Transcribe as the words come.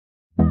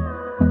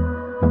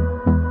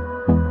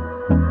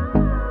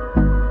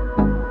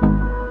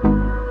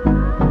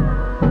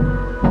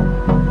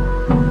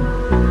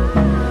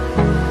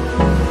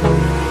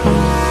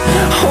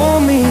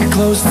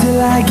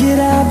till I get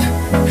up.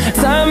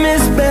 Time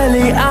is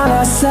barely on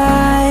our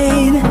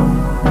side.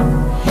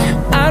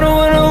 I don't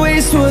wanna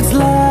waste what's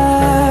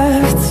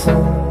left.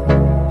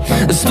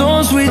 The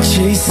storms we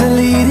chase are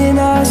leading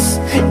us,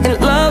 and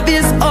love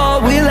is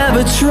all we'll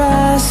ever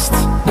trust.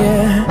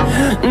 Yeah,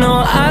 no,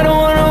 I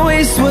don't wanna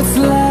waste what's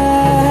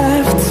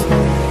left.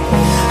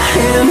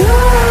 And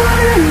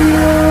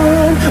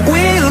on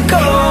we'll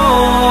go,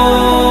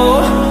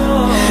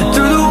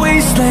 through the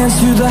wastelands,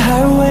 through the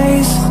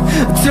highways,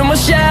 till my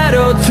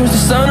shadow turns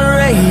to sun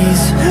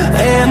rays.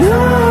 And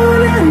on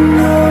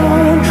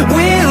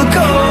we'll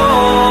go,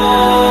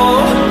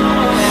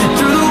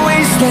 through the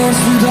wastelands,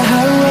 through the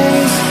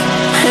highways,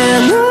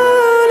 and on.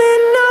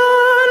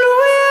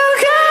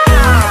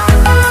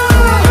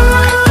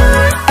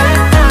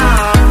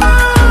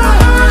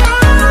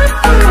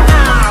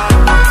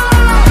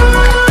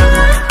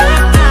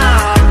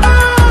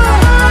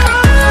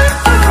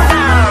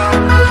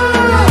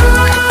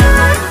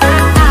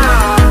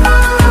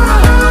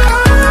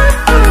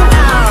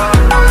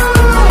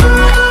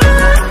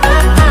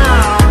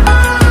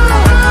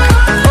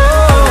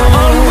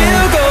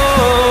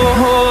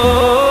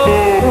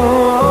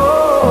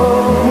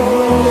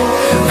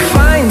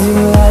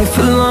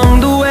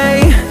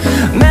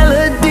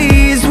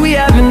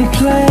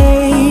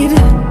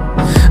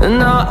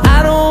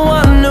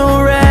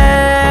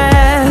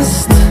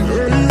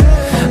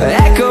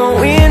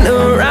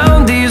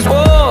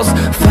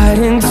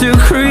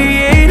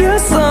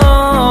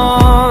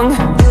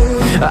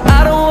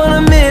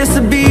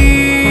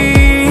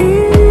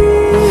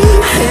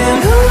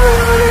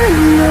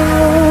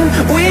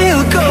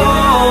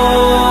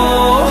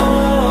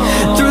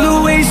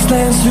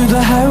 Through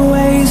the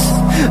highways,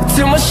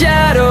 till my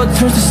shadow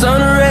turns to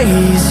sun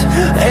rays.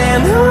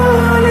 And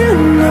on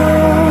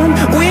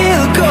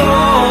we'll go,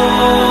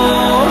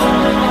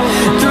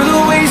 through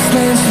the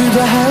wastelands, through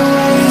the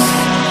highways,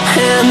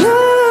 and on.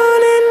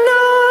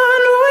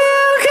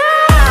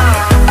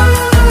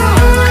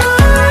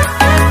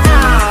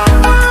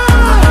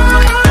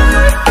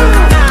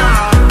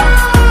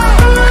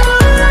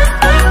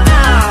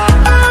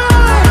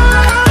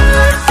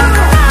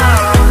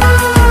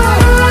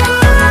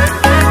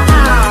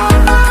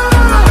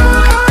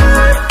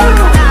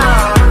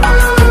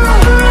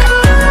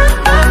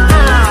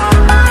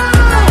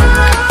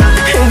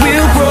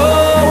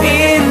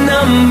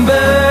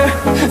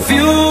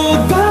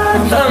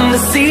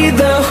 See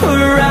the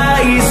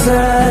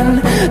horizon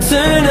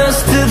turn us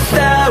to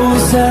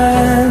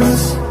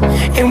thousands,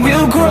 and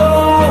we'll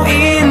grow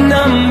in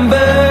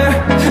number,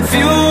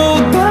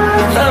 fueled by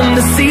them.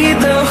 To see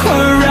the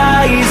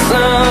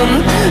horizon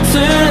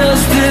turn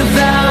us to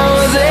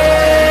thousands,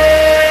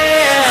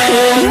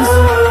 and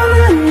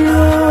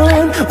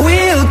on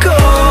we'll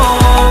go,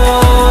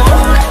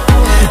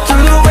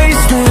 through the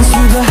wastelands,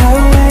 through the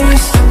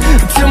highways,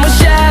 till my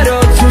shadow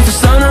turns to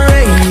sun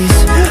rays.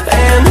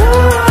 And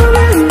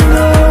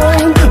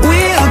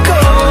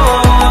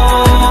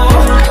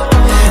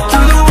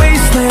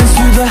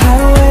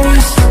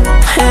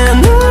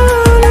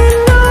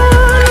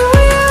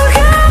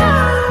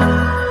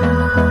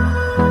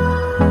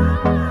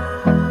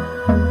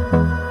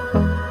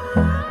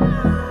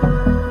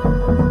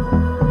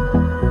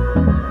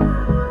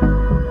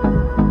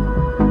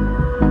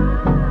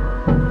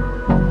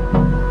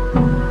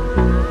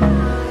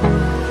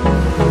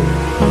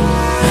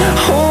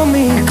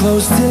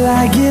close till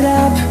I get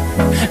up.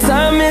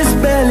 Time is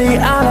barely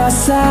on our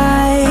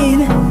side.